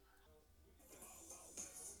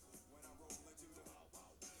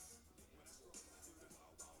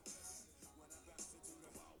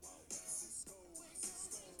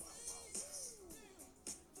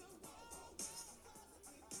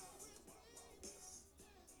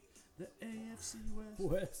AFC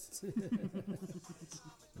West.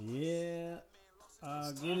 Yeah.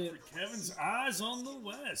 Get it. For Kevin's Eyes on the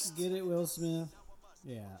West. Get it, Will Smith.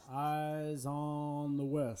 Yeah, Eyes on the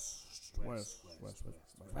West. West.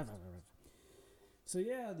 So,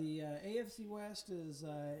 yeah, the AFC West is,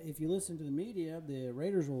 if you listen to the media, the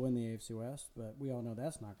Raiders will win the AFC West, but we all know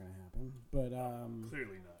that's not going to happen. But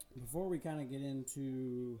clearly not. Before we kind of get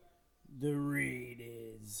into the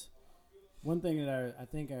Raiders, one thing that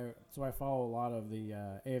I follow a lot of the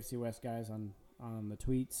AFC West guys on the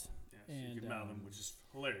tweets. Yeah, so you can mouth them, which is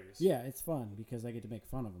hilarious. Yeah, it's fun because I get to make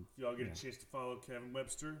fun of them. If y'all get a chance to follow Kevin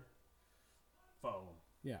Webster, follow him.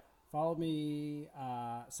 Yeah. Follow me.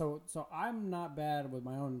 So I'm not bad with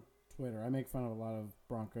my own Twitter. I make fun of a lot of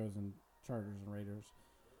Broncos and Chargers and Raiders.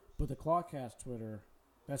 But the Clawcast Twitter,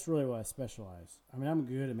 that's really what I specialize. I mean, I'm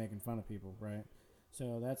good at making fun of people, right?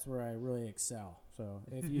 So that's where I really excel. So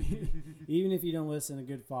if you, even if you don't listen, a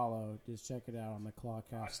good follow, just check it out on the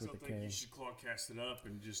Clawcast I still with the think K. you should Clawcast it up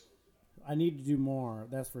and just... I need to do more,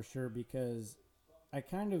 that's for sure, because I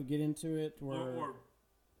kind of get into it where... Or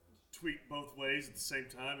tweet both ways at the same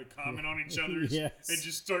time and comment on each other's yes. and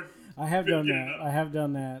just start. I have done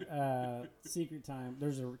that. Secret time.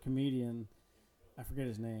 There's a comedian. I forget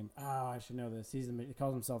his name. I should know this. He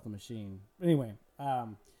calls himself the Machine. Anyway,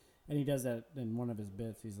 and he does that in one of his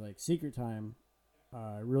bits. He's like, Secret time,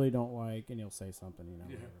 I really don't like, and he'll say something,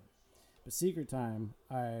 whatever. But Secret time,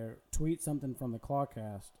 I tweet something from the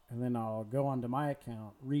Clawcast, and then I'll go onto my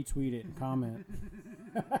account, retweet it, and comment.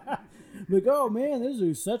 Like, oh man, this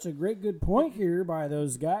is such a good point here by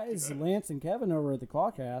those guys, Lance and Kevin over at the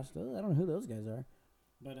Clawcast. I don't know who those guys are,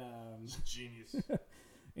 but genius.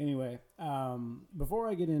 Anyway, before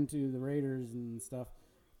I get into the Raiders and stuff,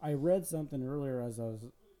 I read something earlier as I was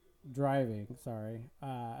driving. Sorry,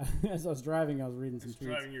 as I was driving, I was reading some tweets.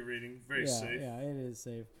 Driving, you're reading. Very safe. Yeah, it is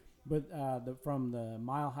safe. But from the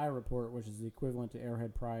Mile High Report, which is the equivalent to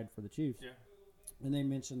Arrowhead Pride for the Chiefs, and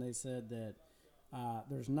they said that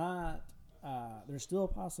there's still a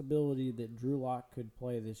possibility that Drew Lock could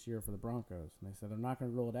play this year for the Broncos. And they said they're not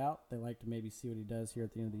going to rule it out. They like to maybe see what he does here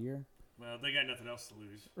at the end of the year. Well, they got nothing else to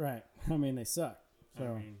lose. Right. I mean, they suck.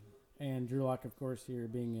 So, and Drew Lock, of course, here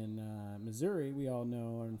being in Missouri, we all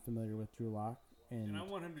know and familiar with Drew Lock. And I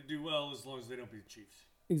want him to do well as long as they don't beat the Chiefs.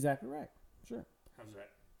 Exactly right. Sure. How's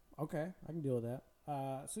that? Okay, I can deal with that.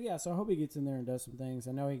 So I hope he gets in there and does some things.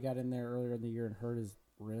 I know he got in there earlier in the year and hurt his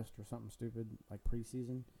wrist or something stupid, like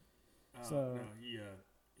preseason. No, he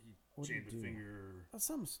jammed a finger. That's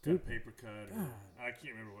something stupid. Got a paper cut. I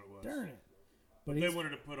can't remember what it was. Darn it. But they wanted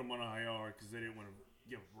to put him on a IR because they didn't want to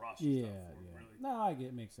give roster stuff for him, really. No, I get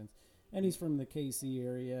it. Makes sense. And he's from the KC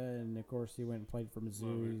area, and, of course, he went and played for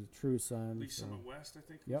Mizzou. He's a true son. Lee Summit West, I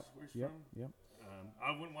think, is where he's from. Yep.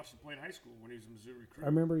 I went and watched him play in high school when he was a Missouri recruit. I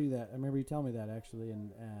remember you telling me that, actually.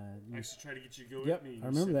 And I used to try to get you to go with me. I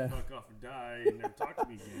remember that. Fuck off and die and never talk to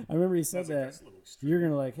me again. I remember he said that. You're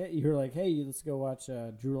going to hey, let's go watch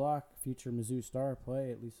Drew Lock, future Mizzou star,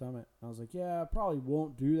 play at Lee Summit. And I was like, yeah, I probably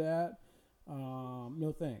won't do that.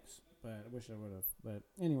 No thanks. But I wish I would have. But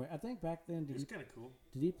anyway, I think back then, it's kind of cool.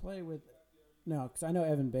 Did he play with? No, because I know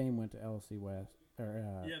Evan Bain went to LC West.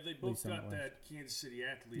 They both got that Kansas City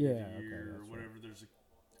Athlete of the Year or whatever. Right.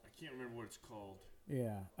 I can't remember what it's called.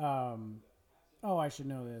 Yeah. I should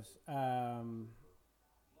know this.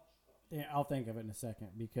 I'll think of it in a second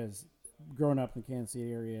because growing up in the Kansas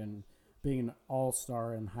City area and being an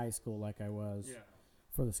all-star in high school like I was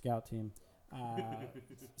for the scout team.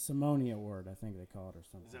 Simone Award, I think they call it, or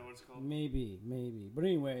something. Is that what it's called? Maybe. But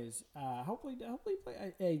anyways, hopefully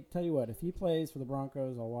play. Hey, tell you what, if he plays for the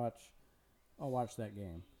Broncos, I'll watch that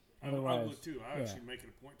game. Otherwise, I will too. I actually make it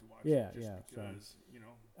a point to watch. Because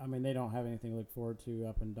I mean, they don't have anything to look forward to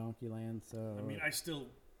up in Donkey Land. So I mean, I still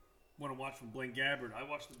want to watch from Blaine Gabbert. I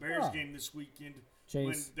watched the Bears game this weekend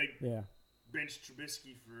Chase, when they benched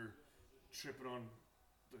Trubisky for tripping on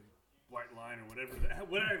the white line or whatever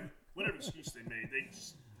excuse they made.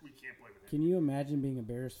 We can't play with him. Can you imagine being a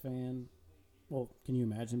Bears fan? Well, can you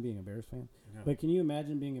imagine being a Bears fan? No. But can you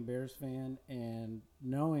imagine being a Bears fan and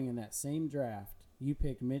knowing in that same draft you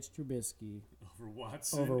picked Mitch Trubisky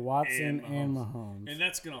over Watson and Mahomes? And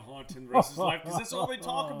that's going to haunt him the rest of his life because that's all they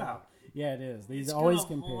talk about. Yeah, it is. He's always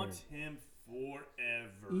compared. It's going to haunt him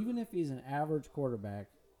forever. Even if he's an average quarterback,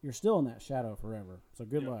 you're still in that shadow forever. So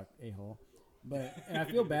good luck, a-hole. But and I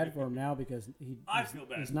feel bad for him now because he's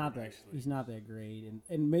not that great,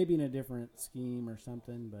 and maybe in a different scheme or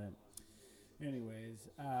something. But anyways,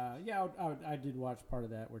 I did watch part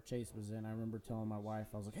of that where Chase was in. I remember telling my wife,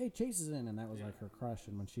 I was like, "Hey, Chase is in," and that was like her crush.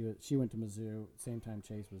 And when she went to Mizzou, same time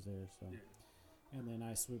Chase was there. So And then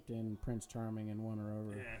I swooped in Prince Charming and won her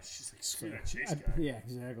over. Yeah, she's like, screw that Chase guy. Yeah,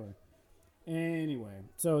 exactly. Anyway,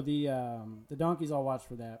 so the donkeys all watch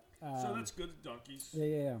for that. So that's good, the donkeys.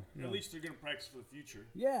 Yeah. At least they're going to practice for the future.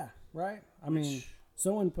 Yeah, right? I mean,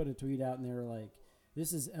 someone put a tweet out and they were like,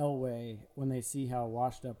 this is Elway when they see how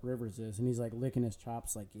washed up Rivers is. And he's like licking his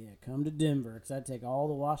chops like, yeah, come to Denver because I'd take all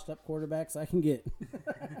the washed up quarterbacks I can get.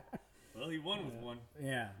 Well, he won with one.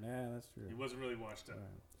 Yeah, that's true. He wasn't really washed up.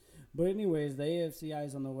 Right. But anyways, the AFC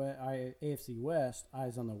eyes on the AFC West,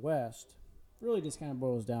 eyes on the West, really just kind of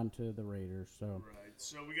boils down to the Raiders. So right.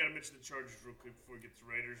 So we got to mention the Chargers real quick before we get to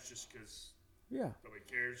Raiders, just because nobody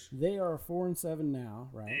cares. They are 4-7 now,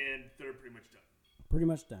 right? And they're pretty much done. Pretty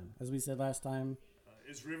much done, as we said last time.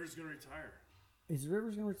 Is Rivers going to retire? Is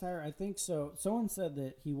Rivers going to retire? I think so. Someone said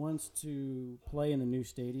that he wants to play in the new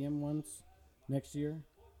stadium next year.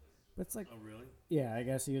 But it's like, oh really? Yeah, I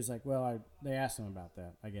guess he was like, well, they asked him about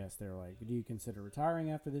that. I guess they were like, do you consider retiring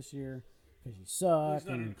after this year? Because you suck. Well, he's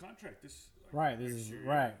not in contract. Right. You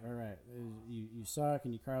suck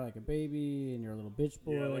and you cry like a baby and you're a little bitch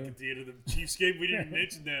boy. Yeah, like at the end of the Chiefs game, we didn't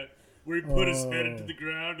mention that where he put his head into the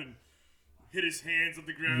ground and hit his hands on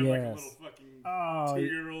the ground like a little fucking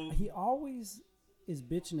 2-year-old. He always is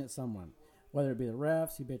bitching at someone. Whether it be the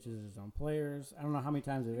refs, he bitches at his own players. I don't know how many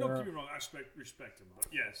times they've Don't get me wrong, I respect him, but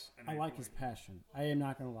yes. I like his passion. I am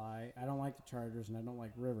not going to lie. I don't like the Chargers, and I don't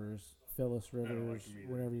like Rivers, Phyllis Rivers,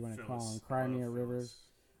 whatever you want to call him, Crimea Rivers.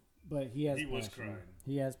 But he has passion. Was crying.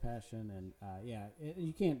 He has passion, and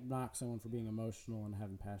you can't knock someone for being emotional and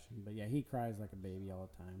having passion. But yeah, he cries like a baby all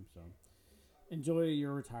the time. So enjoy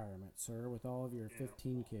your retirement, sir, with all of your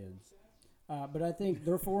 15 kids. But I think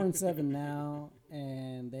they're 4-7 now,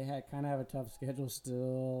 and they kind of have a tough schedule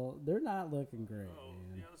still. They're not looking great.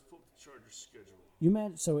 Man. Yeah, let's pull up the Chargers schedule. You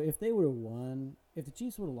imagine, so if they would have won, if the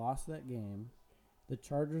Chiefs would have lost that game, the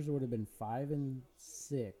Chargers would have been 5-6.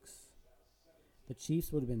 The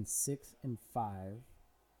Chiefs would have been 6-5,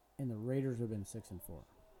 and the Raiders would have been 6-4.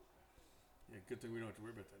 Yeah, good thing we don't have to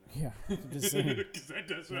worry about that now. Yeah, just saying. Because that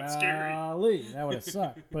does sound scary. Golly, that would have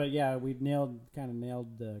sucked. But yeah, we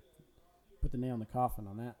put the nail in the coffin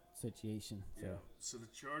on that situation. So. Yeah. So the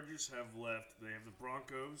Chargers have left. They have the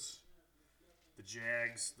Broncos, the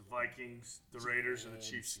Jags, the Vikings, the Raiders, and the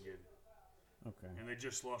Chiefs again. Okay. And they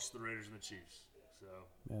just lost to the Raiders and the Chiefs. So.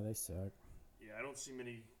 Yeah, they suck. Yeah, I don't see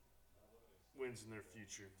many wins in their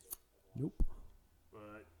future. Nope.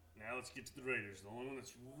 But now let's get to the Raiders. The only one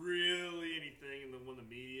that's really anything, and the one the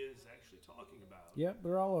media is actually talking about. Yep,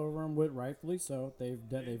 they're all over them, rightfully so. They've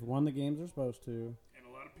won the games they're supposed to. A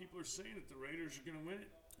lot of people are saying that the Raiders are going to win it.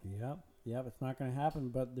 Yep, it's not going to happen,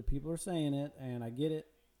 but the people are saying it, and I get it.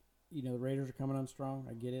 You know, the Raiders are coming on strong.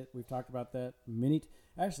 I get it. We've talked about that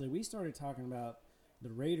actually, we started talking about the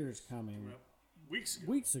Raiders coming weeks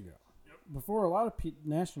ago. Yep. Before a lot of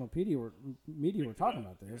national media were talking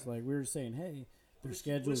about this. Yeah. Like, we were saying, hey, their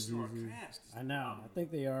schedule is easy. I know. I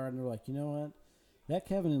think they are, and they're like, you know what? That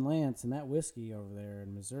Kevin and Lance and that whiskey over there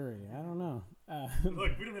in Missouri, I don't know.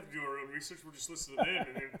 Look, we don't have to do our own research. We'll just listen to them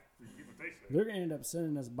and then see what they say. They're going to end up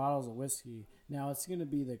sending us bottles of whiskey. Now, it's going to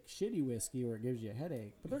be the shitty whiskey where it gives you a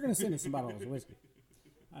headache, but they're going to send us some bottles of whiskey.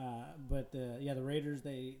 The Raiders,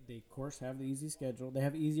 they of course have the easy schedule. They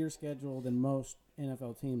have easier schedule than most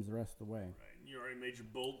NFL teams the rest of the way. Right. You already made your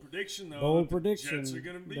bold prediction, though. Bold prediction. The Jets are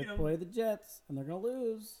going to beat them. They play the Jets, and they're going to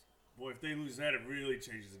lose. Boy, if they lose that, it really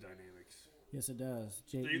changes the dynamics. Yes, it does.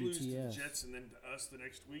 If they lose to the Jets and then to us the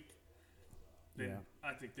next week, then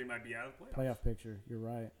I think they might be out of the playoffs. Playoff picture. You're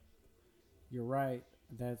right.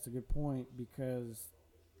 That's a good point because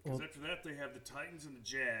after that they have the Titans and the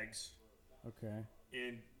Jags. Okay.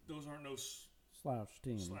 And those aren't no slouch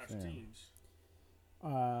teams.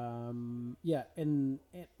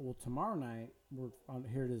 Tomorrow night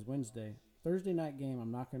here it is Wednesday. Thursday night game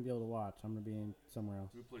I'm not going to be able to watch. I'm going to be in somewhere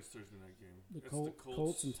else. Who plays Thursday night game? The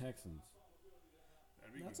Colts and Texans.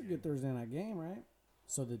 That's a good Thursday night game, right?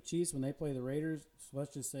 So the Chiefs, when they play the Raiders, so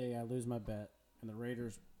let's just say I lose my bet and the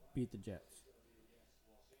Raiders beat the Jets.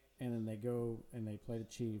 And then they go and they play the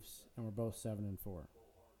Chiefs and we're both 7-4.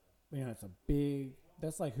 You know,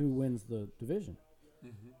 that's like who wins the division.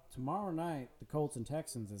 Mm-hmm. Tomorrow night, the Colts and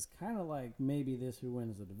Texans is kind of like maybe this who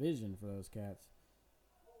wins the division for those cats.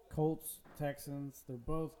 Colts, Texans, they're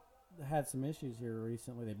both had some issues here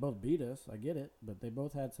recently. They both beat us, I get it, but they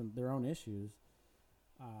both had their own issues.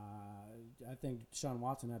 I think Deshaun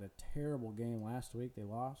Watson had a terrible game last week. They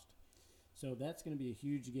lost. So that's going to be a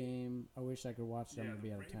huge game. I wish I could watch them to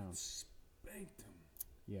be out of town. Spanked them.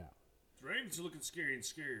 Yeah. The Ravens are looking scarier and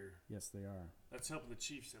scarier. Yes, they are. That's helping the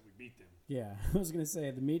Chiefs that we beat them. Yeah, I was going to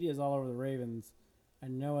say, the media is all over the Ravens. I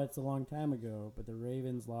know it's a long time ago, but the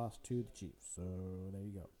Ravens lost to the Chiefs. So there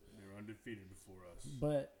you go. They were undefeated before us.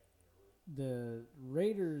 But the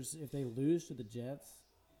Raiders, if they lose to the Jets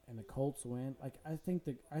and the Colts win, like I think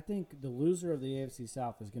the loser of the AFC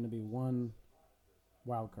South is going to be one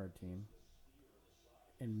wild card team,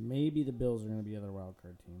 and maybe the Bills are going to be the other wild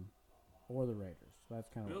card team, or the Raiders. So that's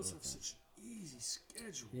kind of Bills have such an easy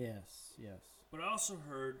schedule. Yes. But I also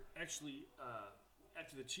heard actually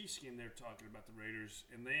after the Chiefs game, they're talking about the Raiders,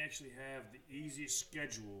 and they actually have the easiest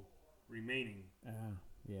schedule remaining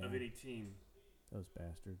of any team. Those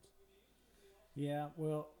bastards. Yeah,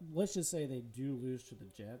 well, let's just say they do lose to the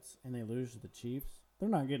Jets and they lose to the Chiefs. They're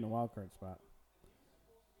not getting a wild card spot,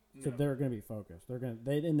 so they're going to be focused.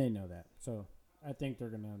 They know that. So I think they're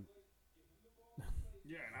going to.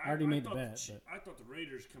 Yeah, and I already made the bet. I thought the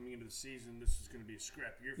Raiders coming into the season, this was going to be a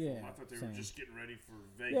scrap year for them. I thought they were just getting ready for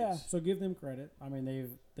Vegas. Yeah, so give them credit. I mean,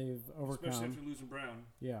 they've overcome. Especially after losing Brown.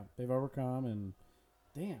 Yeah, they've overcome, and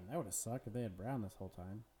damn, that would have sucked if they had Brown this whole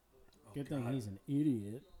time. Good thing he's an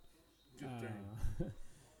idiot. Good thing.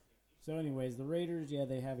 So, anyways, the Raiders,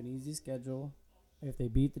 they have an easy schedule. If they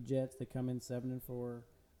beat the Jets, they come in 7-4.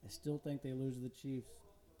 I still think they lose to the Chiefs.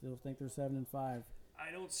 Still think they're 7-5. I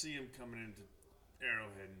don't see them coming into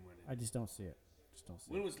Arrowhead and winning. I just don't see it.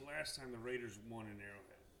 When was the last time the Raiders won in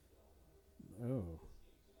Arrowhead? Oh,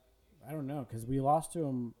 I don't know, because we lost to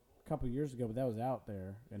them a couple years ago, but that was out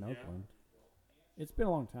there in Oakland. It's been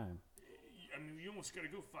a long time. I mean, you almost got to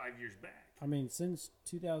go 5 years back. I mean, since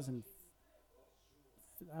 2000,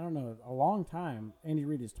 I don't know, a long time. Andy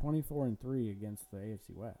Reid is 24-3 against the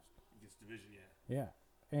AFC West. Against division, Yeah,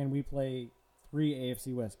 and we play 3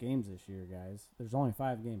 AFC West games this year, guys. There's only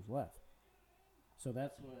 5 games left. So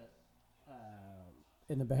that's what,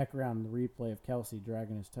 in the background, the replay of Kelsey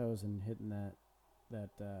dragging his toes and hitting that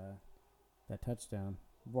touchdown.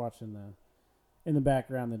 Watching in the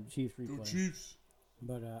background the Chiefs replay. Go Chiefs!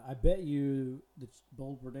 But I bet you the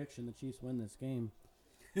bold prediction: the Chiefs win this game.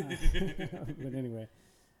 But anyway,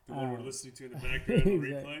 the one we're listening to in the background, the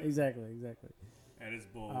replay. Exactly. That is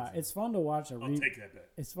bold. It's fun to watch I'll take that bet.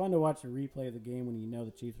 It's fun to watch a replay of the game when you know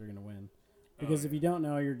the Chiefs are going to win. Because if you don't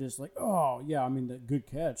know, you're just like, oh, yeah, I mean, the good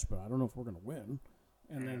catch, but I don't know if we're going to win.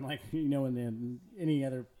 And then, and then any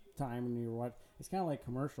other time when you watch, it's kind of like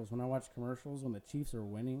commercials. When I watch commercials, when the Chiefs are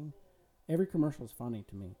winning, every commercial is funny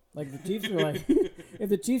to me. Like, if the Chiefs are like, if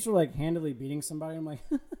the Chiefs are like handily beating somebody, I'm like,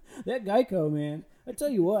 that Geico, man, I tell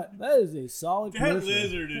you what, that is a solid commercial. That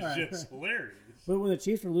lizard is just hilarious. But when the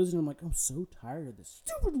Chiefs are losing, I'm like, I'm so tired of this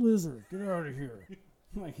stupid lizard. Get out of here.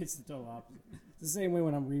 Like, it's the total opposite. It's the same way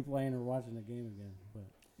when I'm replaying or watching the game again. But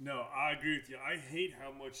no, I agree with you. I hate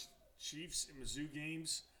how much Chiefs and Mizzou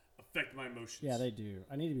games affect my emotions. Yeah, they do.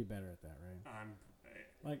 I need to be better at that,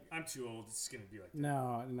 right? I'm too old. It's gonna be like that.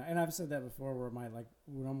 No, and I've said that before. Where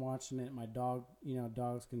when I'm watching it, my dog,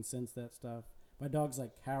 dogs can sense that stuff. My dog's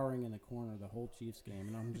like cowering in the corner the whole Chiefs game,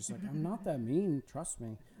 and I'm just like, I'm not that mean. Trust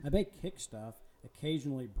me. I may kick stuff,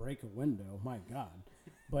 occasionally break a window. My God.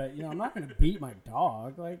 But, I'm not going to beat my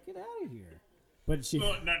dog. Like, get out of here. But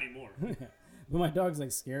well, not anymore. But my dog's,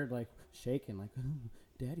 like, scared, like, shaking. Like, oh,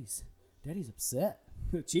 Daddy's upset.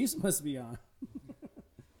 The Chiefs must be on.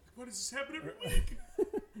 Why does this happen every week?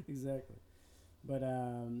 Exactly. But,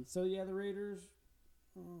 the Raiders,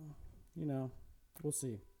 we'll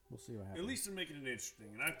see. We'll see what happens. At least they're making it interesting.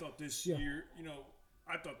 And I thought this year,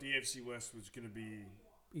 I thought the AFC West was going to be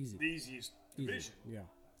the easiest division. Yeah.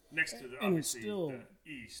 Next to obviously the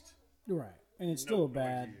East. Right. And it's still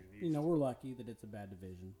bad. We're lucky that it's a bad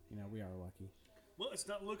division. We are lucky. Well, it's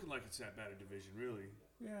not looking like it's that bad a division, really.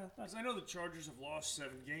 Yeah. Because I know the Chargers have lost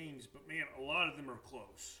 7 games, but, man, a lot of them are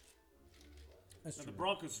close. That's true. The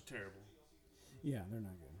Broncos are terrible. Yeah, they're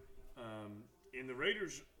not good. And the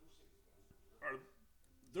Raiders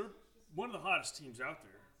they're one of the hottest teams out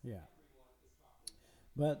there. Yeah.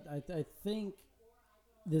 But I think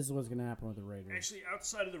this is what's going to happen with the Raiders. Actually,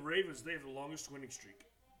 outside of the Ravens, they have the longest winning streak.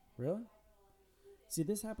 Really? See,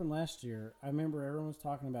 this happened last year. I remember everyone was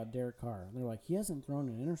talking about Derek Carr. They're like, he hasn't thrown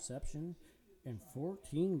an interception in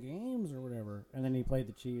 14 games or whatever. And then he played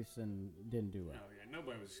the Chiefs and didn't do well. Oh, yeah.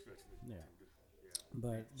 Nobody was expecting it. Yeah.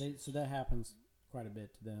 But so that happens quite a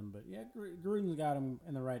bit to them. But, yeah, Gruden's got them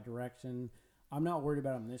in the right direction. I'm not worried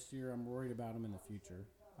about him this year. I'm worried about him in the future.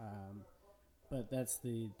 But that's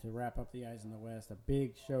to wrap up the eyes in the West, a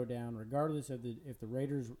big showdown, regardless of if the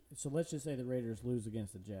Raiders. So let's just say the Raiders lose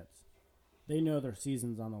against the Jets. They know their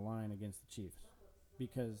season's on the line against the Chiefs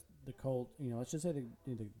because the Colts. Let's just say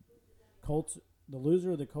the Colts, the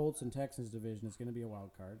loser of the Colts and Texans division is going to be a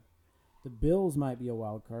wild card. The Bills might be a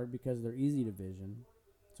wild card because they're easy division.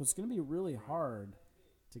 So it's going to be really hard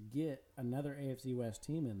to get another AFC West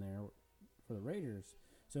team in there for the Raiders.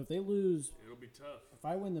 So if they lose, it'll be tough. If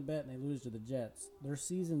I win the bet and they lose to the Jets, their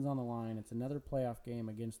season's on the line. It's another playoff game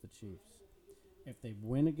against the Chiefs. If they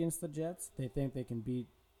win against the Jets, they think they can beat.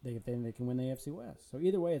 They think they can win the AFC West. So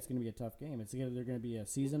either way, it's going to be a tough game. It's either they're going to be a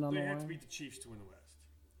season on the line. They have to beat the Chiefs to win the West.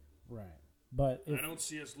 Right, but I don't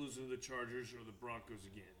see us losing to the Chargers or the Broncos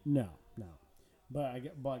again. No.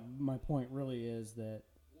 But my point really is that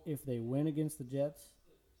if they win against the Jets,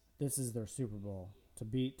 this is their Super Bowl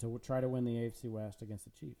to try to win the AFC West against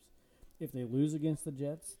the Chiefs. If they lose against the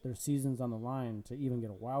Jets, their season's on the line to even get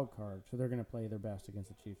a wild card, so they're going to play their best against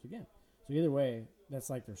the Chiefs again. So either way, that's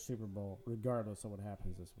like their Super Bowl, regardless of what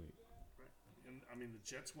happens this week. Right. And I mean, the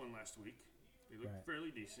Jets won last week. They looked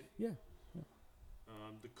fairly decent. Yeah.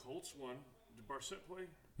 The Colts won. Did Barcett play?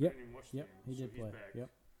 Yep. I didn't even watch the game. He did play. He's back. Yep.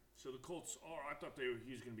 So the Colts are. I thought he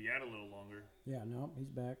was going to be out a little longer. Yeah. No, he's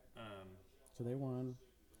back. So they won.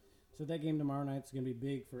 So that game tomorrow night is going to be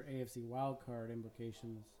big for AFC wildcard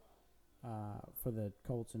implications for the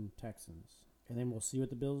Colts and Texans, and then we'll see what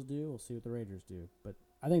the Bills do. We'll see what the Raiders do. But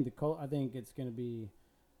I think I think it's going to be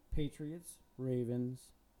Patriots,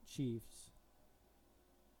 Ravens, Chiefs.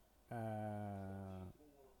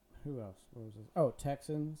 Who else? What was this? Oh,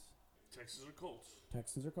 Texans. Texans or Colts.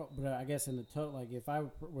 Texans or Colts. But I guess in the total, like if I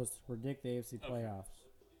was to predict the AFC playoffs,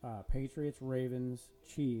 Patriots, Ravens,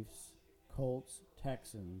 Chiefs, Colts,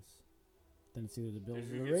 Texans. Then it's either the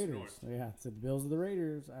Bills or the Raiders. Yeah, it's the Bills or the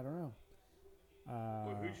Raiders. I don't know.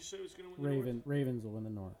 Who did you say was going to win the North? Ravens will win the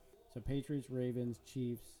North. So Patriots, Ravens,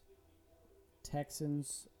 Chiefs,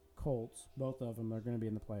 Texans, Colts. Both of them are going to be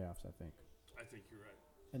in the playoffs, I think. I think you're right.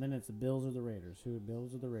 And then it's the Bills or the Raiders.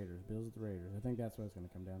 Bills or the Raiders? Bills or the Raiders. I think that's what it's going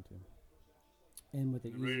to come down to. And with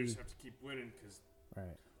the Raiders have to keep winning because.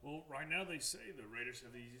 Right. Well, right now they say the Raiders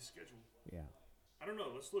have the easiest schedule. Yeah. I don't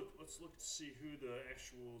know. Let's look to see who the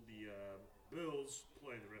Bills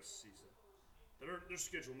play the rest of the season. Their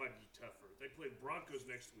schedule might be tougher. They play the Broncos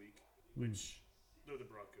next week, which they're the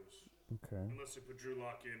Broncos. Okay. Unless they put Drew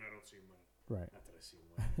Lock in, I don't see him winning. Right. Not that I see him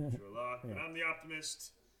winning. Drew Lock, but I'm the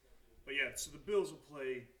optimist. But yeah, so the Bills will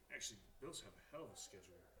play. Actually, the Bills have a hell of a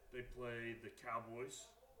schedule. They play the Cowboys,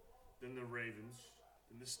 then the Ravens,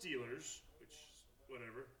 then the Steelers, which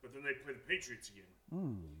whatever. But then they play the Patriots again.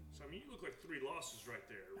 So I mean, you look like 3 losses right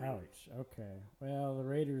there. Really. Ouch. Okay. Well, the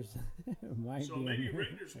Raiders might. So be maybe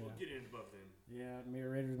Raiders will get in above them. Yeah, maybe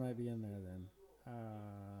Raiders might be in there then.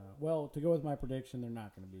 Well, to go with my prediction, they're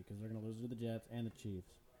not going to be because they're going to lose to the Jets and the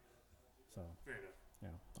Chiefs. So. Fair enough. Yeah,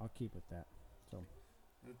 I'll keep with that. So.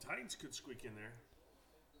 The Titans could squeak in there.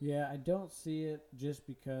 Yeah, I don't see it just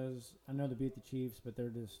because I know they beat the Chiefs, but they're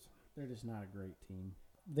just not a great team.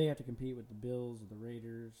 They have to compete with the Bills, the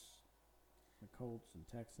Raiders, the Colts, and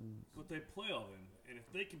Texans. But they play all them, and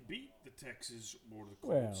if they can beat the Texans or the Colts,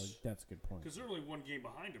 well, that's a good point. Because they're only 1 game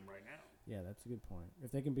behind them right now. Yeah, that's a good point.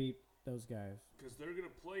 If they can beat those guys, because they're going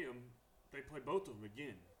to play them, they play both of them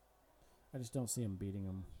again. I just don't see them beating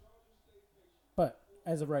them. But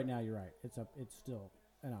as of right now, you're right. It's up. It's still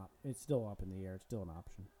up in the air. It's still an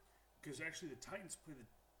option. Because actually, the Titans play the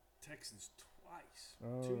Texans twice,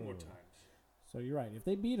 2 more times. So you're right. If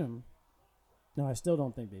they beat them, no, I still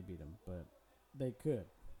don't think they beat them, but they could.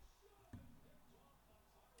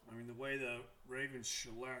 I mean, the way the Ravens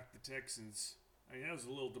shellacked the Texans, I mean, that was a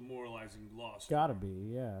little demoralizing loss. Gotta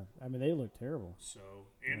be, yeah. I mean, they look terrible. So,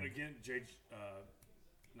 and again, JJ.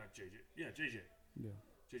 Yeah.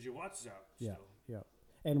 JJ Watt's is out. Yeah, so. yeah.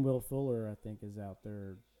 And Will Fuller, I think, is out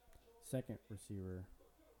their second receiver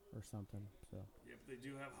or something. So. Yeah, but they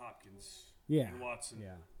do have Hopkins. Yeah. And Watson.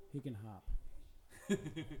 Yeah, he can hop.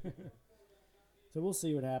 So we'll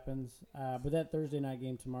see what happens. But that Thursday night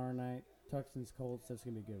game tomorrow night, Texans Colts, that's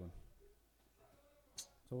going to be a good one.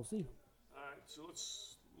 So we'll see. All right, so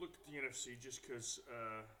let's look at the NFC just because.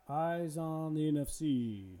 Eyes on the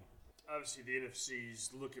NFC. Obviously, the NFC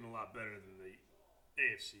is looking a lot better than the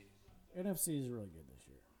AFC. NFC is really good this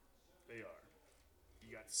year. They are.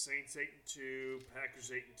 You got the Saints 8-2,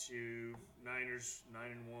 Packers 8-2, Niners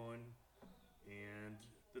 9-1, and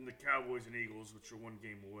then the Cowboys and Eagles, which are 1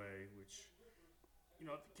 game away. Which, you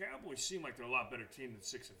know, the Cowboys seem like they're a lot better team than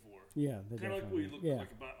 6-4. Yeah, they kind of like we look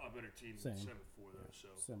like a better team than 7-4 though. So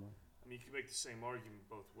similar. I mean, you can make the same argument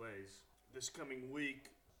both ways. This coming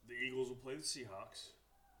week, the Eagles will play the Seahawks.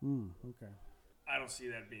 Okay. I don't see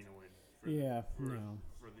that being a win.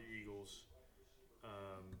 For the Eagles.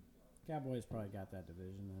 Cowboys probably got that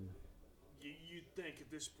division then. You'd think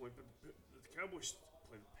at this point, but the Cowboys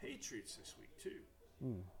play the Patriots this week too.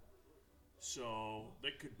 So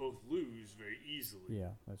they could both lose very easily.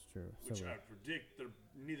 Yeah, that's true. Which I predict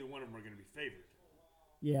neither one of them are going to be favored.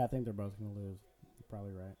 Yeah, I think they're both going to lose. You're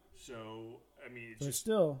probably right. So, I mean, it So just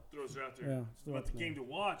still throws it out there. Yeah, still But up the there. game to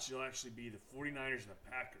watch will actually be the 49ers and the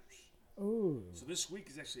Packers. Ooh. So this week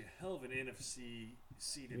is actually a hell of an NFC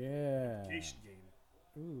seeded Yeah. implication game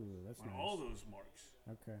Ooh, that's on nice. all those marks.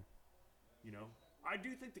 Okay. You know, I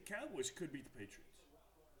do think the Cowboys could beat the Patriots.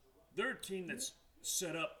 They're a team that's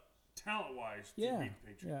set up talent-wise to beat the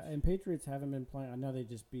Patriots. Yeah, and Patriots haven't been playing. I know they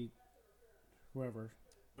just beat whoever.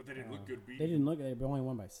 But they didn't look good beating. They didn't look. They only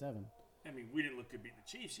won by 7. I mean, we didn't look good beating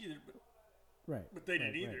the Chiefs either, but Right. But they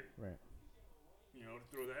didn't either. Right. You know, to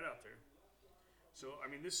throw that out there. So I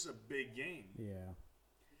mean, this is a big game. Yeah.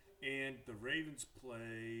 And the Ravens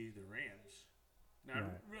play the Rams. Now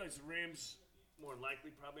I realize the Rams more than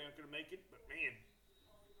likely probably aren't going to make it, but man,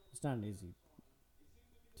 it's not an easy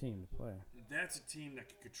team to play. That's a team that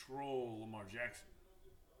can control Lamar Jackson.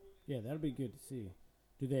 Yeah, that'll be good to see.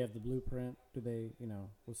 Do they have the blueprint? Do they,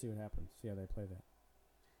 we'll see what happens. See how they play that.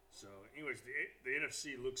 So, anyways, the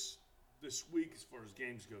NFC looks this week as far as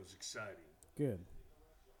games goes exciting. Good.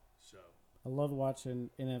 So I love watching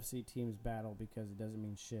NFC teams battle because it doesn't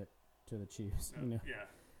mean shit to the Chiefs. Yeah.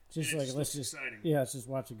 Just and like let's just exciting. let's just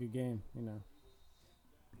watch a good game. You know,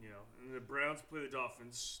 and the Browns play the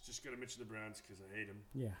Dolphins. Just got to mention the Browns because I hate them.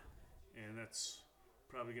 Yeah. And that's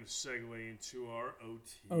probably going to segue into our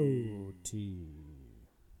OT. OT.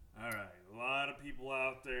 All right. A lot of people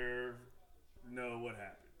out there know what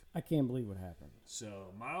happened. I can't believe what happened.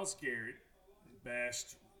 So, Myles Garret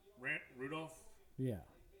bashed Rudolph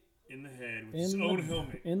in the head with his own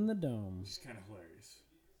helmet. In the dome. Which is kind of hilarious.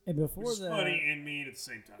 And before which is that, funny and mean at the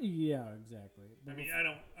same time. Yeah, exactly. I mean, I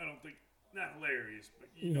don't think, not hilarious, but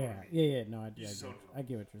you know what I mean. Yeah. No, I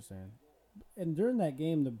get what you're saying. And during that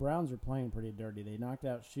game, the Browns were playing pretty dirty. They knocked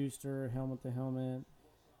out Schuster, helmet to helmet,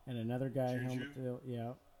 and another guy, Juju? helmet to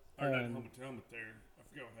Or not helmet to helmet there. I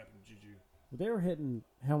forgot what happened to Juju. They were hitting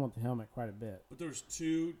helmet to helmet quite a bit. But there was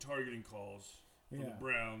 2 targeting calls for the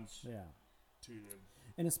Browns to them.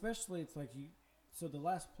 And especially, it's like so the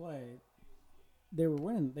last play, they were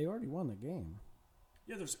winning. They already won the game.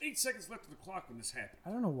 Yeah, there's 8 seconds left of the clock when this happened. I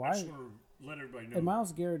don't know why. I just want to let everybody know. And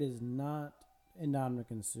Myles Garret is not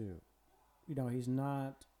Ndamukong Suh. He's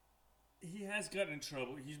not. He has gotten in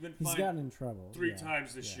trouble. He's gotten in trouble 3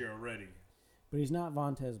 times this year already. But he's not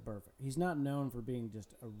Vontaze Burfict. He's not known for being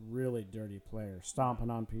just a really dirty player, stomping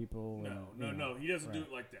on people. No. He doesn't do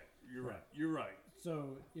it like that. You're right.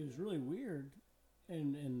 So it was really weird,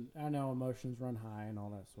 and I know emotions run high and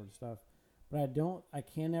all that sort of stuff, but I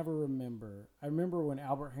can never remember. I remember when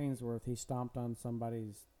Albert Hainsworth, he stomped on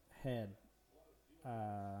somebody's head.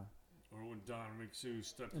 Or when Ndamukong Suh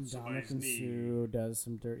stepped on And somebody's knee. Suh does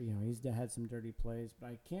some dirty, he's had some dirty plays, but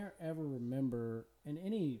I can't ever remember in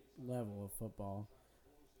any level of football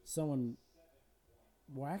someone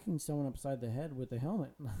whacking someone upside the head with a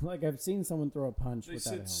helmet. Like I've seen someone throw a punch with that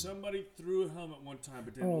helmet. They said somebody threw a helmet one time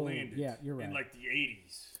but didn't land it. Yeah, you're right. In like the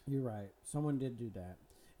 80s. You're right. Someone did do that.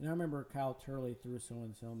 And I remember Kyle Turley threw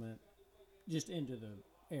someone's helmet just into the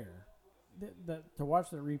air. To watch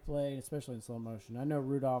the replay, especially in slow motion, I know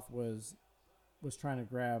Rudolph was trying to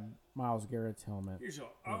grab Myles Garrett's helmet. Here's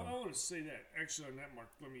all. I want to say that. Actually, on that, Mark,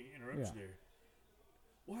 let me interrupt you there.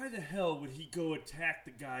 Why the hell would he go attack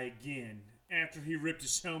the guy again after he ripped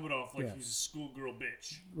his helmet off like he's a schoolgirl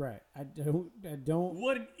bitch? Right. I don't.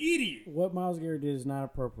 What an idiot! What Myles Garrett did is not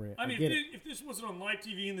appropriate. I mean, if this wasn't on live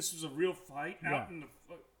TV and this was a real fight out in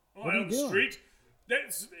the street,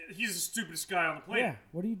 he's the stupidest guy on the planet. Yeah.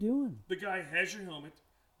 What are you doing? The guy has your helmet.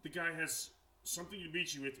 The guy has something to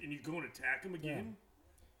beat you with, and you go and attack him again.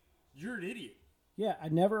 Yeah. You're an idiot. Yeah, I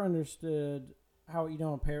never understood how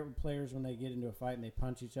players when they get into a fight and they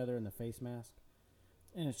punch each other in the face mask,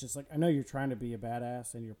 and it's just like I know you're trying to be a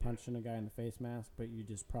badass and you're punching a guy in the face mask, but you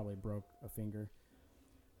just probably broke a finger.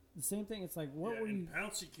 The same thing. It's like what were you?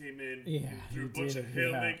 Pouncey came in. Yeah, threw a bunch of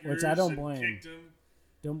haymakers, which I don't blame. Kicked him.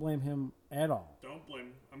 Don't blame him at all. Don't blame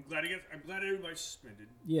him. I'm glad everybody's suspended.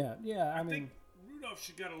 Yeah. I mean, think Rudolph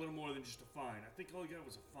should got a little more than just a fine. I think all he got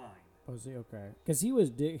was a fine. Was he okay? Because he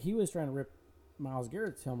was trying to rip Myles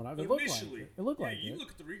Garrett's helmet off. It looked like it. You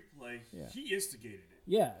look at the replay. Yeah. He instigated it.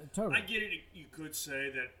 Yeah, totally. I get it. You could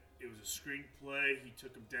say that it was a screen play. He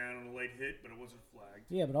took him down on a late hit, but it wasn't flagged.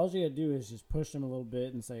 Yeah, but all you got to do is just push him a little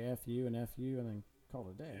bit and say F you, and then call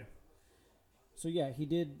it a day. Yeah. So, yeah, he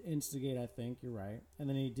did instigate, I think. You're right. And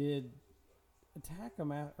then he did attack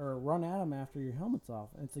him or run at him after your helmet's off.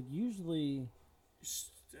 And it's like usually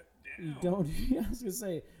step down. you don't. I was going to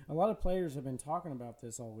say, a lot of players have been talking about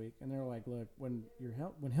this all week. And they're like, look, when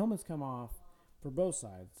helmets come off for both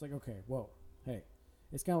sides, it's like, okay, whoa, hey.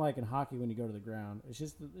 It's kind of like in hockey when you go to the ground. It's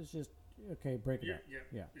just okay, break it up.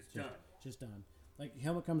 Yeah, it's done. Just done. like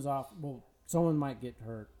helmet comes off. Well, someone might get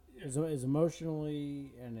hurt. Yeah. As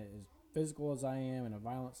emotionally and as physical as I am in a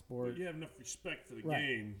violent sport, but you have enough respect for the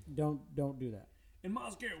game. Don't do that. And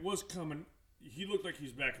Myles Garret was coming. He looked like he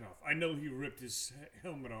was backing off. I know he ripped his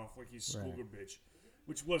helmet off like he's a schoolgirl bitch,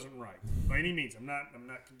 which wasn't right by any means. I'm not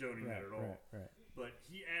condoning that at all. Right. But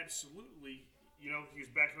he absolutely, he was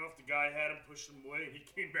backing off. The guy had him, pushed him away, and he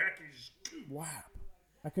came back and he just whap.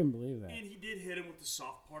 I couldn't believe that. And he did hit him with the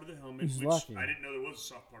soft part of the helmet, He's which lucky. I didn't know there was a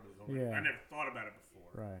soft part of the helmet. Yeah. I never thought about it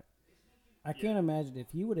before. Right. I can't imagine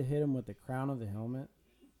if he would have hit him with the crown of the helmet,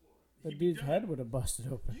 the dude's head would have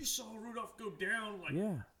busted open. You saw Rudolph go down.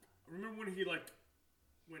 Yeah. Remember when he went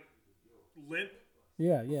limp?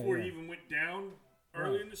 Yeah. Before he even went down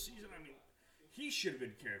earlier in the season. I mean, he should have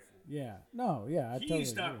been careful. Yeah. No. Yeah. I totally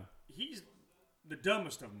agree. He's the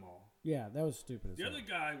dumbest of them all. Yeah, that was stupid. The other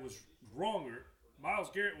guy was wronger. Myles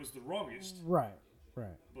Garret was the wrongest. Right.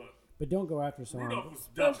 But don't go after someone, Rudolph was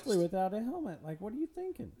the especially without a helmet. Like, what are you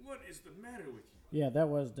thinking? What is the matter with you? Yeah, that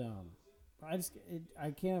was dumb. I just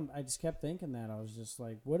kept thinking that. I was just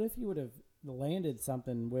like, what if you would have landed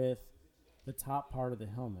something with the top part of the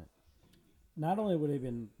helmet? Not only would he have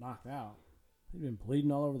been knocked out, he'd been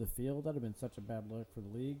bleeding all over the field. That'd have been such a bad look for the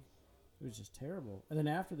league. It was just terrible. And then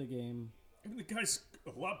after the game, I mean, the guy's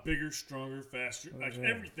a lot bigger, stronger, faster,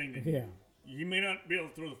 everything than you. He may not be able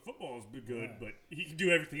to throw the football as good, but he can do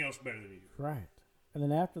everything else better than you. Right. And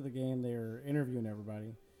then after the game, they were interviewing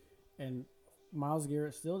everybody, and Myles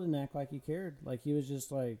Garret still didn't act like he cared. Like, he was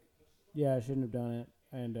just like, yeah, I shouldn't have done it,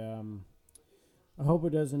 and I hope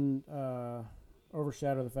it doesn't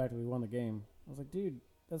overshadow the fact that we won the game. I was like, dude,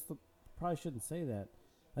 probably shouldn't say that.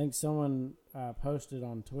 I think someone posted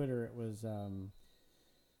on Twitter, it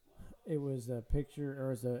was a picture,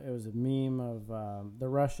 or it was a meme of the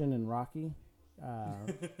Russian and Rocky,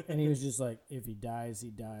 and he was just like, if he dies, he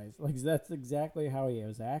dies. Like, that's exactly how he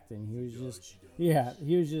was acting. He was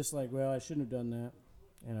he was just like, well, I shouldn't have done that,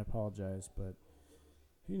 and I apologize, but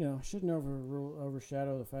shouldn't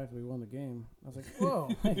overshadow the fact that we won the game. I was like, whoa.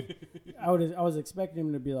 I was expecting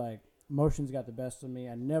him to be like, emotions got the best of me.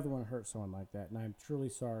 I never want to hurt someone like that, and I'm truly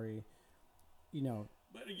sorry.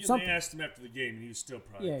 But again, they asked him after the game, and he was still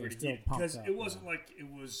probably pretty heated. Because it wasn't like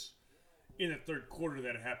it was in the third quarter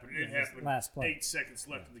that it happened. It happened last play. 8 seconds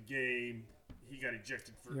left in the game. He got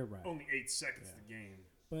ejected for only 8 seconds of the game.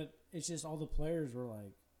 But it's just all the players were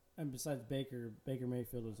like, and besides Baker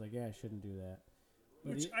Mayfield was like, yeah, I shouldn't do that.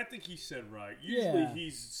 But which I think he said right. Usually he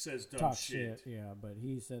says dumb shit. Yeah, but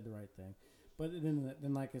he said the right thing. But then,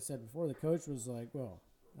 like I said before, the coach was like, well,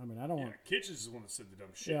 I mean, I don't want. Kitchens is the one that said the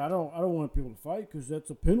dumb shit. Yeah, I don't want people to fight because that's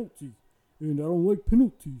a penalty, and I don't like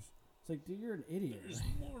penalties. It's like, dude, you're an idiot. There's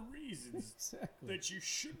more reasons that you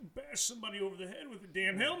shouldn't bash somebody over the head with a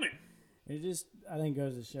damn helmet. It just, I think,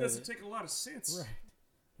 goes to show. It doesn't take a lot of sense. Right.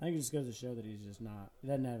 I think it just goes to show that he's just not. He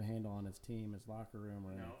doesn't have a handle on his team, his locker room,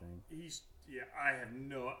 or anything.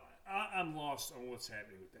 I'm lost on what's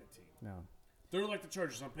happening with that team. No. They're like the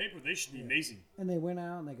Chargers on paper. They should be amazing. And they went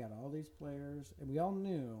out and they got all these players. And we all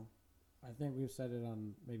knew, I think we've said it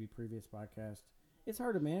on maybe previous podcasts, it's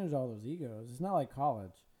hard to manage all those egos. It's not like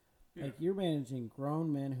college. Yeah. Like, you're managing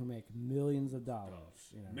grown men who make millions of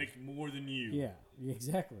dollars. Make more than you. Yeah,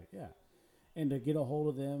 exactly. Yeah. And to get a hold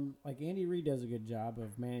of them, like Andy Reid does a good job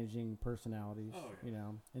of managing personalities,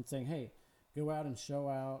 and saying, hey, go out and show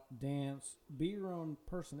out, dance, be your own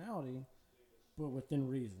personality, but within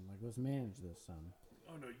reason. Like, let's manage this, son.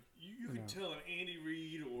 Oh, no. You can tell an Andy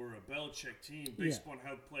Reid or a Belichick team based upon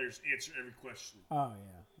how players answer every question. Oh,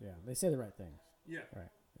 yeah. They say the right things. Yeah. Right.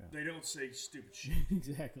 Yeah. They don't say stupid shit.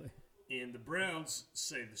 Exactly. And the Browns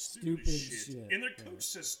say the stupid shit. And their coach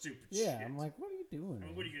says stupid shit. Yeah, I'm like, what are you doing? I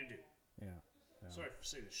mean, what are you going to do? Yeah. Sorry for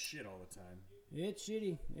saying the shit all the time. It's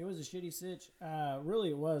shitty. It was a shitty sitch. Really,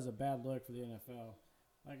 it was a bad look for the NFL.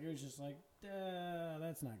 Like, it was just like,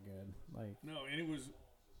 that's not good. Like, no, and it was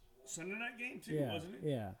Sunday night game too, wasn't it?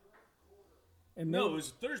 Yeah. And it was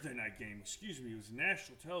a Thursday night game. Excuse me, it was a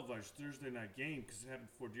national televised Thursday night game because it happened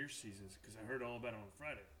before deer seasons. Because I heard all about it on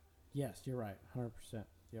Friday. Yes, you're right, 100%.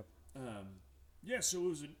 Yep. So it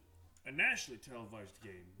was a nationally televised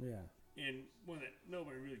game. Yeah. And one that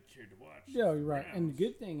nobody really cared to watch. Yeah, you're right. And the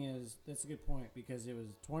good thing is, that's a good point, because it was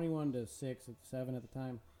 21-6 at 7 at the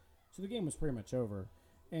time. So the game was pretty much over.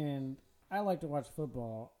 And I like to watch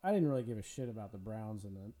football. I didn't really give a shit about the Browns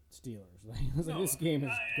and the Steelers. Like, I was like, this game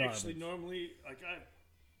is garbage. Actually, normally,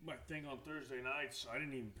 my thing on Thursday nights, so I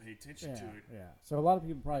didn't even pay attention to it. Yeah. So a lot of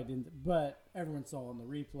people probably didn't, but everyone saw on the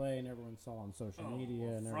replay and everyone saw on social media.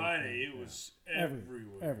 Well, and Friday, it was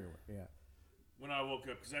everywhere. Everywhere, yeah. When I woke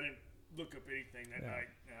up, because I didn't look up anything that night.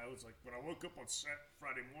 I was like, when I woke up on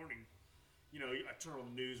Friday morning, I turn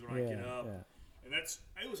on the news when I get up. Yeah. And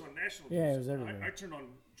it was on national news. Yeah, it was everywhere. I turned on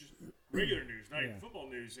just regular news, not even football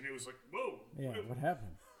news, and it was like, whoa. Yeah, what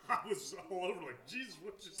happened? I was all over like, Jesus,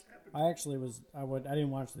 what just happened? I actually I didn't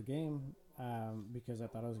watch the game because I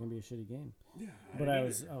thought it was going to be a shitty game. Yeah. But I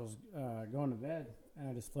was going to bed, and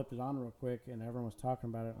I just flipped it on real quick, and everyone was talking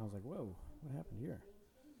about it, and I was like, whoa, what happened here?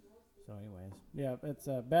 So anyways, yeah, it's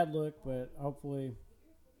a bad look, but hopefully.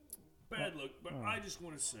 Bad look, but I just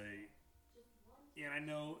want to say, and I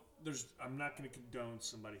know I'm not going to condone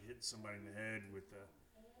somebody hitting somebody in the head with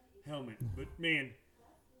a helmet, but man,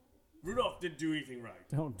 Rudolph didn't do anything right.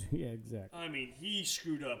 Yeah, exactly. I mean, he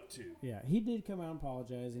screwed up too. Yeah, he did come out and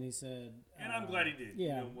apologize, and he said, and I'm glad he did. Yeah,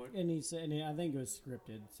 you know what? and he said, and I think it was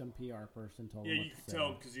scripted. Some PR person told him. Yeah, you could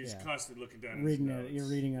tell because he was constantly looking down. You're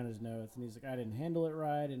reading on his notes, and he's like, "I didn't handle it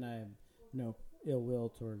right, and I have no ill will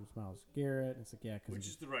towards Myles Garret." And it's like, yeah, which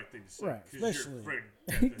is the right thing to say, right? Especially you're afraid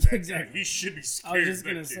exactly. He should be scared. I was just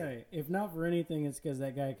gonna say, if not for anything, it's because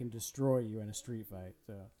that guy can destroy you in a street fight.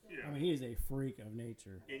 So yeah. I mean, he is a freak of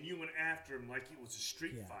nature. And you went after him like it was a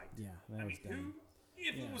street fight. Yeah, that was dumb.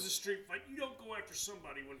 If it was a street fight, you don't go after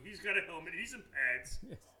somebody when he's got a helmet, he's in pads,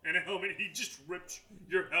 and a helmet. He just ripped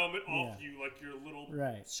your helmet off you like you're a little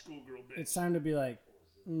schoolgirl bitch. It's time to be like,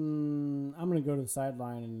 I'm gonna go to the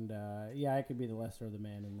sideline, and I could be the lesser of the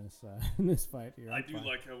man in this fight here. I do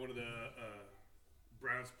like how one of the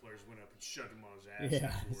Browns players went up and shoved him on his ass.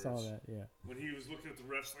 Yeah, I saw that. Yeah, when he was looking at the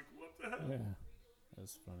refs, like, what the hell? Yeah,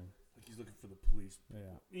 that's funny. Like he's looking for the police.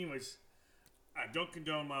 Yeah. Anyways, I don't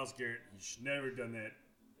condone Myles Garret. He should never have done that.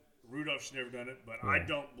 Rudolph should never have done it, but I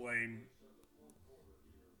don't blame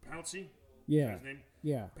Pouncey. Yeah. His name?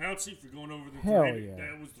 Yeah. Pouncey for going over the Hell three. yeah.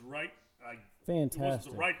 That was the right. Fantastic. It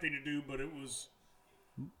wasn't the right thing to do, but it was.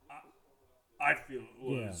 I feel it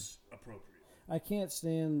was appropriate. I can't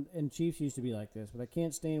stand, and Chiefs used to be like this, but I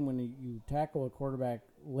can't stand when you tackle a quarterback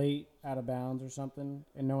late out of bounds or something,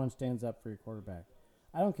 and no one stands up for your quarterback.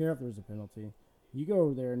 I don't care if there's a penalty. You go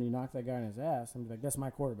over there and you knock that guy in his ass and be like, that's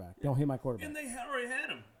my quarterback. Don't hit my quarterback. And they already had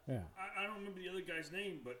him. Yeah. I don't remember the other guy's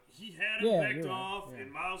name, but he had him backed off,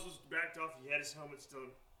 and Myles was backed off. He had his helmet still,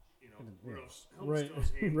 helmet still in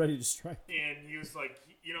his hand. Ready to strike. And he was like,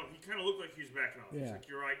 he kind of looked like he was backing off. He's like,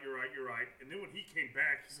 you're right. And then when he came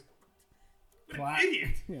back, he's like, what an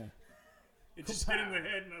idiot. Yeah. It just hit him in the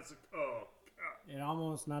head, and I was like, oh, God. It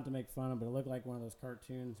almost, not to make fun of, but it looked like one of those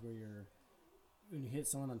cartoons where when you hit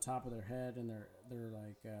someone on top of their head and they're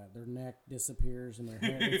like their neck disappears and their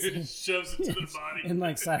head shoves it to their body and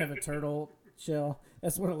like side of a turtle shell.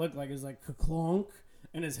 That's what it looked like. It was like clonk,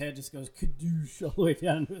 and his head just goes kadoosh all the way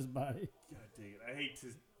down to his body. God dang it! I hate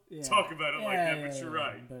to talk about it like that, but you're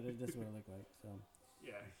right. But that's what it looked like. So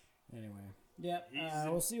yeah.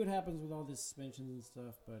 We'll see what happens with all these suspensions and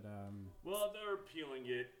stuff. But well, they're appealing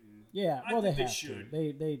it. They should.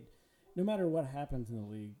 They no matter what happens in the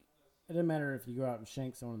league. It doesn't matter if you go out and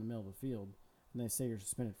shank someone in the middle of the field and they say you're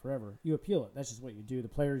suspended forever. You appeal it. That's just what you do. The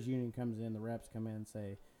players' union comes in, the reps come in and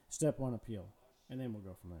say, step one, appeal. And then we'll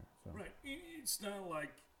go from there. So. Right. It's not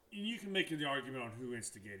like – you can make the argument on who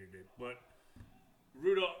instigated it, but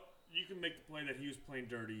Rudolph, you can make the play that he was playing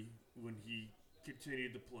dirty when he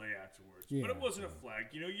continued to play afterwards. Yeah, but it wasn't a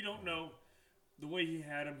flag. You don't know the way he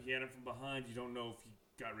had him from behind. You don't know if he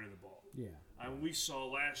got rid of the ball. Yeah. We saw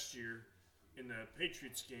last year in the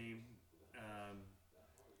Patriots game –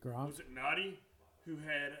 was it Noddy who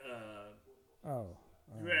had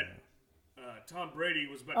Tom Brady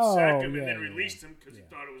was about to sack him and then released him because he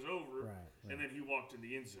thought it was over, and then he walked in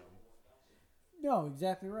the end zone. No,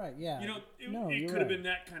 exactly right. Yeah, it could have been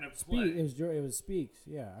that kind of play. It was Speaks.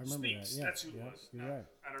 Yeah, I remember Speaks, that. Yeah, that's who it was. You're right.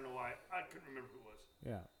 I don't know why I couldn't remember who it was.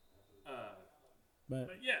 Yeah,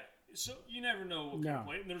 but yeah, so you never know what kind of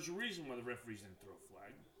play. And there's a reason why the referees didn't throw a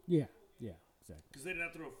flag. Yeah, exactly. Because they did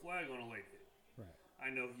not throw a flag on a late hit. Right. I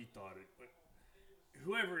know he thought it, but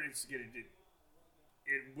whoever instigated it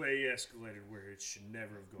way escalated where it should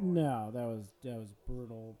never have gone. No, that was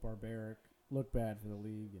brutal, barbaric. Looked bad for the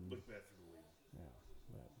league.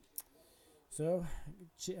 So,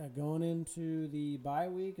 going into the bye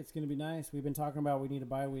week, it's going to be nice. We've been talking about we need a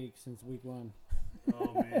bye week since week 1.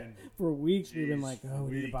 Oh, man. For weeks, we've been like,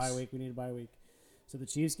 we need a bye week. We need a bye week. So the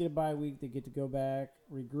Chiefs get a bye week. They get to go back,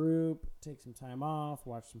 regroup, take some time off,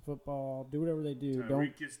 watch some football, do whatever they do.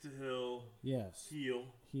 Tyreek gets to Hill. Yes. Heel.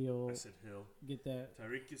 I said Hill. Get that.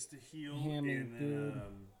 Tyreek gets to heel. And then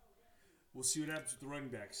we'll see what happens with the running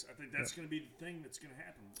backs. I think that's going to be the thing that's going to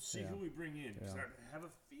happen. We'll see who we bring in. Because I have a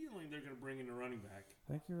feeling they're going to bring in a running back.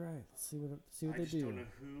 I think you're right. Let's see what I they do. just don't know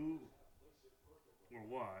who or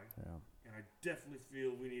why. Yeah. And I definitely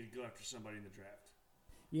feel we need to go after somebody in the draft.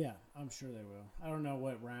 Yeah, I'm sure they will. I don't know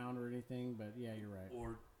what round or anything, but yeah, you're right.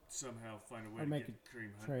 Or somehow find a way Or to make get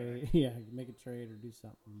Kareem Hunt trade. back. Yeah, make a trade or do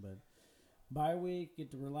something. But bye week, get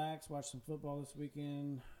to relax, watch some football this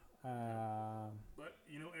weekend. But,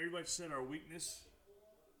 everybody said our weakness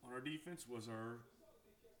on our defense was our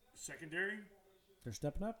secondary. They're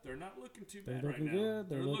stepping up. They're not looking too They're bad looking right now. good.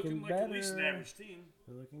 They're looking like better. at least an average team.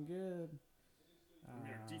 They're looking good.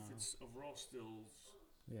 Our defense overall still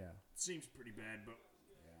seems pretty bad. But,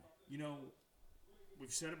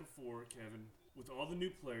 we've said it before, Kevin. With all the new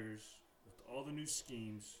players, with all the new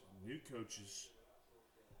schemes, new coaches,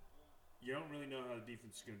 you don't really know how the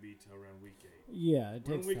defense is going to be until around week 8. Yeah, it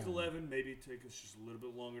takes week time. 11, maybe it take us just a little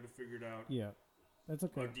bit longer to figure it out. Yeah, that's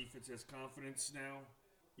okay. Our defense has confidence now.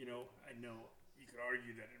 I know you could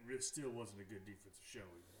argue that it still wasn't a good defensive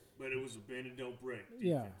showing, but it was a bend and don't break defense.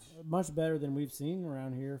 Yeah, much better than we've seen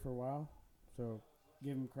around here for a while. So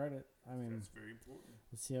give them credit. I mean, that's very important.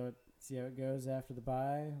 Let's see how it goes after the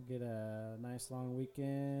bye. Get a nice long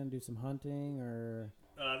weekend. Do some hunting or.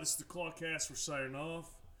 This is the Clawcast. We're signing off.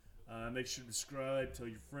 Make sure to subscribe. Tell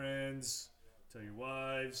your friends. Tell your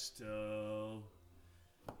wives. Tell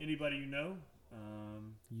anybody you know.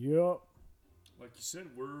 Yep. Like you said,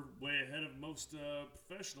 we're way ahead of most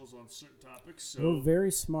professionals on certain topics. So we're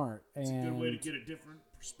very smart. It's a good way to get a different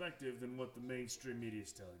perspective than what the mainstream media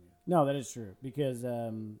is telling you. No, that is true. Because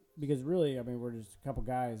really, I mean, we're just a couple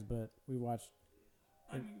guys, but we watch.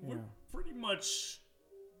 We're pretty much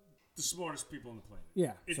the smartest people on the planet.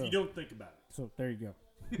 Yeah. If you don't think about it. So there you go.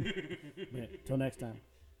 Till next time.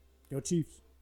 Go Chiefs.